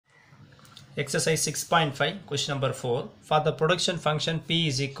Exercise 6.5, question number 4. For the production function P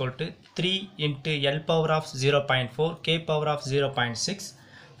is equal to 3 into L power of 0.4, K power of 0.6.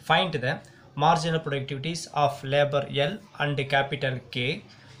 Find the marginal productivities of labor L and capital K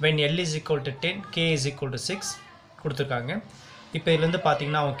when L is equal to 10, K is equal to 6. கொடுத்துருக்காங்க. இப்போ இதிலிருந்து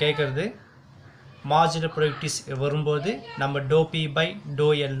பார்த்தீங்கன்னா அவங்க கேட்குறது marginal productivities வரும்போது நம்ம dou P by dou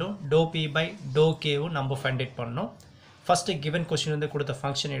L dou P by dou K நம்ம find it பண்ணணும். First given question வந்து கொடுத்த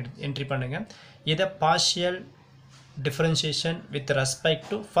function entry பண்ணுங்க. இதை partial differentiation with respect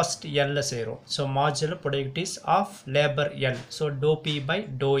to first L சேரும். So marginal productivities of labor L. So dou P by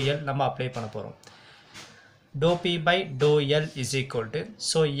dou L நம்ம apply பண்ண போறோம். dou P by dou L is equal to,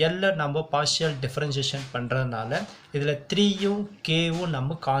 so L நம்ம partial differentiation பண்றதுனால இதில் 3யும் Kவும்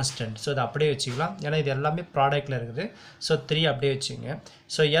நம்ம constant. So இதை அப்படியே வச்சுக்கலாம். ஏன்னா இது எல்லாமே ப்ராடக்டில் இருக்குது. So 3 அப்படியே வச்சுங்க.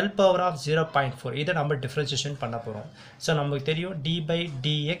 So L power of 0.4 இதை நம்ம differentiation பண்ண போகிறோம். So நமக்கு தெரியும் d by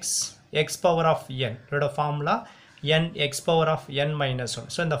dx x power of n இதோட formula n x power of n minus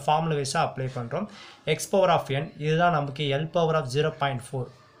 1. So இந்த ஃபார்முலா வைஸாக அப்ளை பண்ணுறோம். x power of n இதுதான் நமக்கு L power of 0.4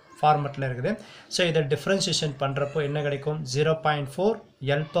 ஃபார்மெட்டில் இருக்குது. ஸோ இதை டிஃப்ரென்ஷியேஷன் பண்ணுறப்போ என்ன கிடைக்கும்? 0.4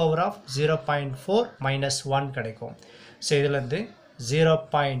 L பவர் ஆஃப் 0.4 மைனஸ் 1 கிடைக்கும். ஸோ இதுலேருந்து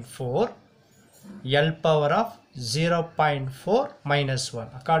 0.4 L power of 0.4 minus 1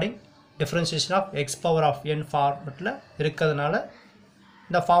 according differentiation of X power of n ஃபார்மெட்டில் இருக்கிறதுனால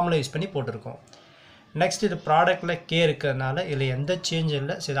இந்த ஃபார்முலா யூஸ் பண்ணி போட்டிருக்கோம். நெக்ஸ்ட் இது ப்ராடக்டில் K இருக்கிறதுனால இதில் எந்த சேஞ்ச்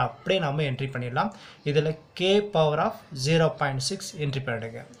இல்லை. ஸோ இதை அப்படியே நம்ம என்ட்ரி பண்ணிடலாம். இதில் K பவர் ஆஃப் 0.6 என்ட்ரி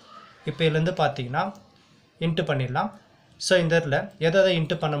பண்ணிடுங்க. இப்போ இதுலேருந்து பார்த்தீங்கன்னா இன்ட்டு பண்ணிடலாம். ஸோ இந்த இதில் எதை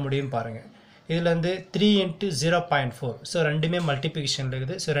இன்ட்டு பண்ண முடியும் பாருங்கள். இதுலேருந்து 3 into 0.4. ஸோ ரெண்டுமே மல்டிப்ளிகேஷன்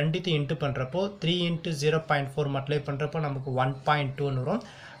இருக்குது. ஸோ ரெண்டுத்தையும் இன்ட்டு பண்ணுறப்போ 3 into 0.4 மல்டிப்ளை பண்ணுறப்போ நமக்கு 1.2 வரும்.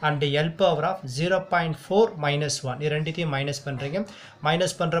 And L power of 0.4 minus 1 இது ரெண்டுத்தையும் மைனஸ் பண்ணுறீங்க.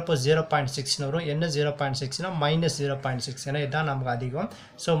 மைனஸ் பண்ணுறப்போ 0.6 வரும். என்ன 0.6னா மைனஸ் 0.6, ஏன்னா இதுதான் நமக்கு அதிகம்.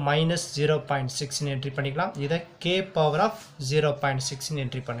 ஸோ மைனஸ் 0.6 என்ட்ரி பண்ணிக்கலாம். இதை K பவர் ஆஃப் 0.6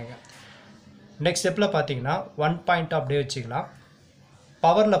 என்ட்ரி பண்ணுங்கள். நெக்ஸ்ட் ஸ்டெப்பில் பார்த்தீங்கன்னா 1 பாயிண்ட் அப்படியே வச்சுக்கலாம்.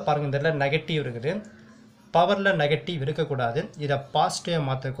 பவரில் பாருங்கள், இதில் நெகட்டிவ் இருக்குது. பவரில் நெகட்டிவ் இருக்கக்கூடாது. இதை பாசிட்டிவாக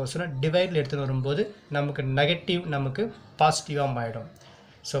மாற்றக்கோசரம் டிவைடில் எடுத்துகிட்டு வரும்போது நமக்கு நெகட்டிவ் நமக்கு பாசிட்டிவாக மாறிடும்.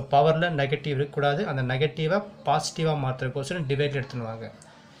 ஸோ பவரில் நெகட்டிவ் இருக்கக்கூடாது. அந்த நெகட்டிவை பாசிட்டிவாக மாற்றுறக்கோசரம் டிவைடில் எடுத்துன்னு வாங்க.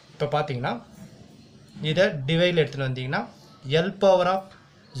 இப்போ பார்த்தீங்கன்னா இதை டிவைடில் எடுத்துகிட்டு வந்தீங்கன்னா எல் பவர் ஆஃப்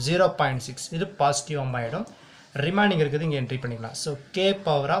 0.6 இது பாசிட்டிவாக மாறிடும். ரிமைனிங் இருக்குது இங்கே என்ட்ரி பண்ணிக்கலாம். So K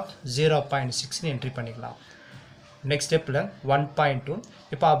power of 0.6 entry பண்ணிக்கலாம். நெக்ஸ்ட் ஸ்டெப்பில் 1.2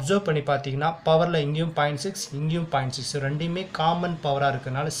 இப்போ அப்சர்வ் பண்ணி பார்த்தீங்கன்னா பவரில் இங்கேயும் 0.6 இங்கேயும் 0.6 ஸோ ரெண்டுமே காமன் பவராக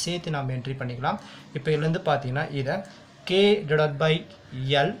இருக்கிறதுனால சேர்த்து நம்ம என்ட்ரி பண்ணிக்கலாம். இப்போ இதுலேருந்து பார்த்தீங்கன்னா இதை K divided by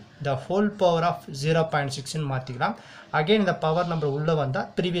L the whole power of 0.6 மாற்றிக்கலாம். அகைன் இந்த பவர் நம்பர் உள்ளே வந்தால்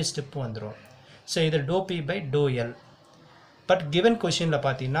ப்ரீவியஸ் ஸ்டெப்பு வந்துடும். ஸோ இது dou P by dou L. But given கொஷினில்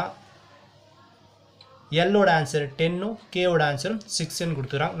பார்த்தீங்கன்னா Lோட ஆன்சர் 10 Kோட ஆன்சர் 6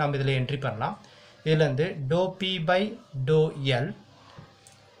 கொடுத்துறாங்க. நம்ம இதில் என்ட்ரி பண்ணலாம். இதுலேருந்து dou P by dou L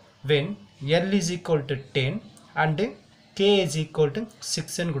when L is equal to 10 and K is equal to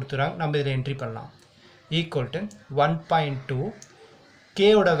 6 கொடுத்துறாங்க. நம்ம இதில் என்ட்ரி பண்ணலாம். equal to 1.2 K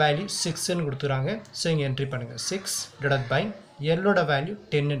ஓட வேல்யூ 6 கொடுத்துறாங்க. ஸோ இங்கே என்ட்ரி பண்ணுங்கள். 6 divided by L ஓட வேல்யூ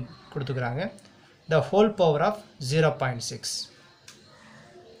 10 கொடுத்துக்கிறாங்க. the whole power of 0.6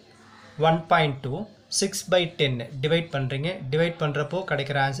 1.2 6 by 10 divide பண்ணுறீங்க. டிவைட் பண்ணுறப்போ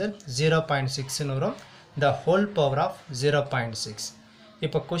கிடைக்கிற ஆன்சர் 0.6 வரும். the whole power of 0.6.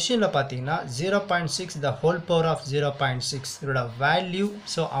 இப்போ கொஷினில் பார்த்தீங்கன்னா 0.6 the whole power of 0.6 இதோட வேல்யூ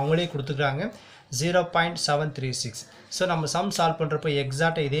ஸோ அவங்களே கொடுத்துக்கிறாங்க 0.736. ஸோ நம்ம சம் சால்வ் பண்ணுறப்போ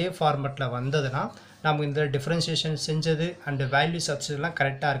எக்ஸாக்டாக இதே ஃபார்மெட்டில் வந்ததுன்னா நம்ம இந்த டிஃப்ரென்ஷியேஷன் செஞ்சது அண்ட் வேல்யூ சப்ஸ்டியூட்லாம்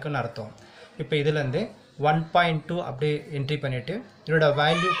கரெக்டாக இருக்குன்னு அர்த்தம். இப்போ இதுலேருந்து 1.2 அப்படியே என்ட்ரி பண்ணிவிட்டு இதோட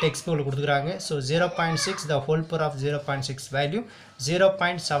வேல்யூ டெக்ஸ்ட் புக்கில் கொடுத்துக்கிறாங்க. So 0.6 the whole power of 0.6 value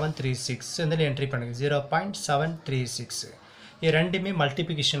 0.736. So இதில் என்ட்ரி பண்ணுங்கள் 0.736. இது ரெண்டுமே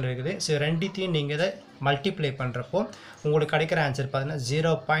மல்டிப்ளிகேஷன் இருக்குது. ஸோ ரெண்டுத்தையும் நீங்கள் இதை மல்டிப்ளை பண்ணுறப்போ உங்களுக்கு கிடைக்கிற ஆன்சர் பார்த்தீங்கன்னா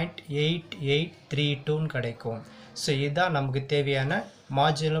 0.8832 கிடைக்கும். ஸோ இதுதான் நமக்கு தேவையான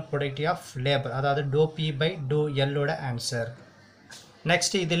மார்ஜினல் ப்ரொடக்டிவிட்டி ஆஃப் லேபர், அதாவது dou P by dou L ஓட ஆன்சர்.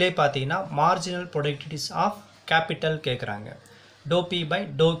 நெக்ஸ்ட் இதிலே பார்த்தீங்கன்னா மார்ஜினல் ப்ரொடக்டிவிட்டிஸ் ஆஃப் கேபிட்டல் கேட்குறாங்க. dou P by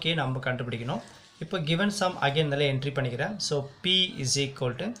dou K நம்ம கண்டுபிடிக்கணும். இப்போ கிவன் சம் அகைன் இதில் என்ட்ரி பண்ணிக்கிறேன். So P is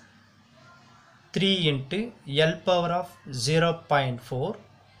equal to 3 into L power of 0.4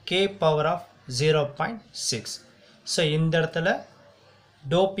 K power of 0.6. So இந்த இடத்துல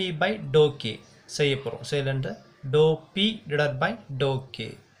dou P by dou K செய்ய போகிறோம். ஸோ இதில் dou P divided by dou K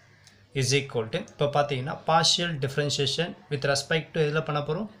is equal to இப்போ பார்த்தீங்கன்னா partial differentiation with respect to எதில் பண்ண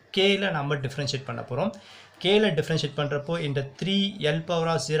போகிறோம் Kல நம்ம differentiate பண்ண போகிறோம். Kல differentiate பண்ணுறப்போ இந்த 3 L power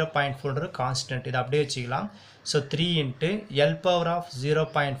of 0.4 கான்ஸ்டன்ட் இதை அப்படியே வச்சுக்கலாம். So 3 into L power of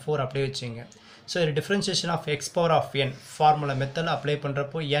 0.4 அப்படியே வச்சுங்க. ஸோ இது differentiation of x power of n formula மெத்தடில் அப்ளை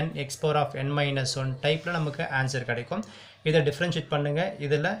பண்ணுறப்போ n x power of n minus 1 டைப்பில் நமக்கு ஆன்சர் கிடைக்கும். இதை differentiate பண்ணுங்க.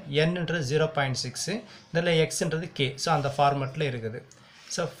 இதில் n-ன்றது 0.6 இதில் x-ன்றது k. ஸோ அந்த ஃபார்மெட்டில் இருக்குது.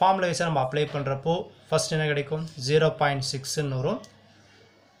 ஸோ ஃபார்முலா வைஸாக நம்ம அப்ளை பண்ணுறப்போ ஃபர்ஸ்ட் என்ன கிடைக்கும் 0.6ன்னு வரும்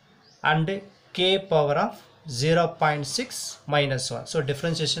and k power of 0.6 minus 1. So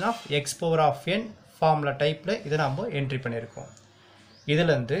differentiation of x power of n formula டைப்பில் இதை நம்ம என்ட்ரி பண்ணியிருக்கோம்.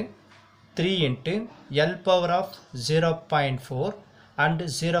 இதிலேருந்து 3 into L power of 0.4 and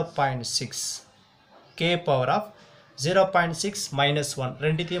 0.6 k power of 0.6 minus 1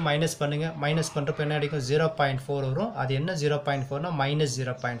 ரெண்டுத்தையும் மைனஸ் பண்ணுங்க. மைனஸ் பண்ணுறப்போ என்ன கிடைக்கும் 0.4 வரும். அது என்ன 0.4னா மைனஸ்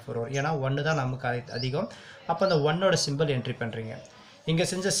 0.4 வரும். ஏன்னா 1 தான் நமக்கு அதிகம். அப்போ அந்த 1ஓட சிம்பிள் என்ட்ரி பண்ணுறீங்க. இங்கே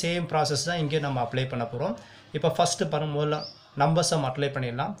செஞ்ச சேம் ப்ராசஸ் தான் இங்கே நம்ம அப்ளை பண்ண போகிறோம். இப்போ ஃபஸ்ட்டு பண்ணும்போது நம்பர்ஸை மல்டிப்ளை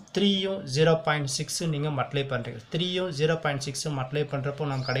பண்ணிடலாம். 3யும் 0.6 நீங்கள் மல்டிப்ளை பண்ணுறீங்க. 3யும் 0.6 மல்டிப்ளை பண்ணுறப்போ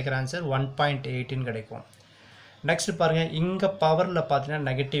நமக்கு கிடைக்கிற ஆன்சர் 1.8 கிடைக்கும். நெக்ஸ்ட் பாருங்கள், இங்கே பவரில் பார்த்தீங்கன்னா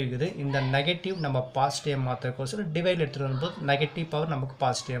நெகட்டிவ் இருக்குது. இந்த நெகட்டிவ் நம்ம பாசிட்டிவ் மாற்றுறதுக்கோசரம் டிவைட் எடுத்துகிட்டு வரும்போது நெகட்டிவ் பவர் நமக்கு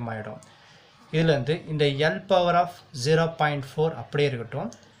பாசிட்டிவ் ஆகிடும். இதுலேருந்து இந்த L பவர் ஆஃப் 0.4 அப்படியே இருக்கட்டும்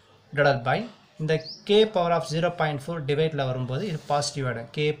டிவைட் பை இந்த k பவர் ஆஃப் 0.4 டிவைடில் வரும்போது இது பாசிட்டிவ் ஆகிடும்.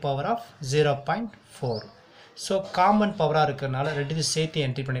 k power of 0.4. So common பவராக இருக்கிறதுனால ரெண்டுத்தையும் சேர்த்து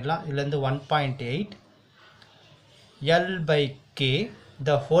என்ட்ரி பண்ணிடலாம். இதுலேருந்து 1.8 L by k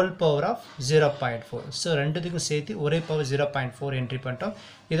the whole power of 0.4. So ரெண்டுத்துக்கும் சேர்த்து ஒரே பவர் 0.4 என்ட்ரி பண்ணிட்டோம்.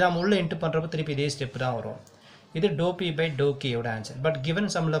 இதை நம்ம உள்ளே என்ட்ரி பண்ணுறப்போ திருப்பி இதே ஸ்டெப் தான் வரும். இது ∂p by ∂k-யோட answer. But given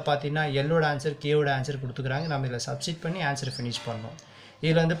சம்மில் பார்த்தீங்கன்னா L-ஓட ஆன்சர் K-யோட ஆன்சர் கொடுத்துக்கிறாங்க. நம்ம இதில் சப்ஸ்டிட் பண்ணி ஆன்சர் ஃபினிஷ் பண்ணோம்.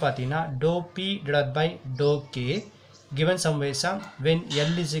 இதில் வந்து பார்த்தீங்கன்னா ∂p divided by ∂k given sum ways when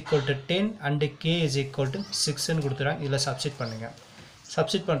L is equal to 10 and K is equal to 6ன்னு கொடுத்துறாங்க. இதில் சப்ஸ்டிட் பண்ணுங்கள்.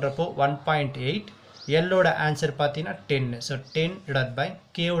 சப்ஸ்டிட் பண்ணுறப்போ 1.8 L-ஓட ஆன்சர் பார்த்தீங்கன்னா 10. So 10 divided by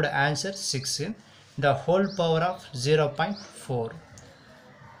K-ஓட answer 6 the whole power of 0.4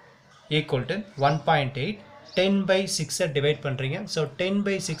 equal to 1.8. 10 by 6 divide பண்ணுறீங்க. So 10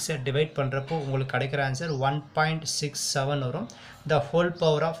 by 6 divide பண்ணுறப்போ உங்களுக்கு கிடைக்கிற answer 1.67 வரும். the whole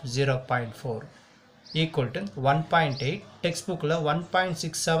power of 0.4 equal to 1.8. Text புக்கில்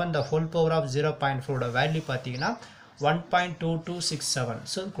 1.67 the whole power of 0.4 value பார்த்தீங்கன்னா 1.2267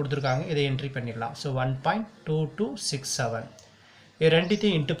 ஸோ கொடுத்துருக்காங்க. இதை என்ட்ரி பண்ணிடலாம். ஸோ 1.2267 இது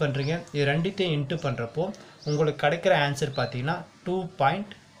ரெண்டுத்தையும் இன்ட்டு பண்ணுறீங்க. இது ரெண்டுத்தையும் இன்ட்டு பண்ணுறப்போ உங்களுக்கு கிடைக்கிற ஆன்சர் பார்த்தீங்கன்னா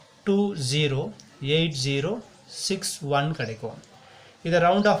 2.208061 கிடைக்கும். இதை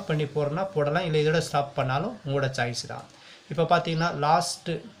ரவுண்ட் ஆஃப் பண்ணி போகிறோன்னா போடலாம், இல்லை இதோட ஸ்டாப் பண்ணாலும் உங்களோட சாய்ஸ் தான். இப்போ பார்த்தீங்கன்னா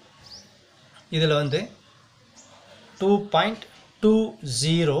லாஸ்ட்டு இதில் வந்து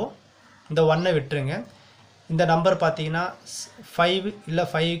 2.20 இந்த 1 விட்டுருங்க. இந்த நம்பர் பார்த்தீங்கன்னா 5 இல்லை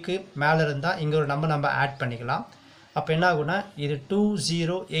 5க்கு மேலே இருந்தால் இங்கே ஒரு நம்பர் நம்ம ஆட் பண்ணிக்கலாம். அப்போ என்ன ஆகுனா இது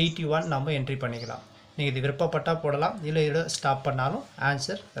 2081 நம்ம என்ட்ரி பண்ணிக்கலாம். நீங்கள் இது விருப்பப்பட்டால் போடலாம், இல்லை இதோட ஸ்டாப் பண்ணாலும்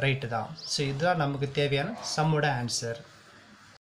ஆன்சர் ரைட்டு தான். ஸோ இதுதான் நமக்கு தேவையான சம்மோட ஆன்சர்.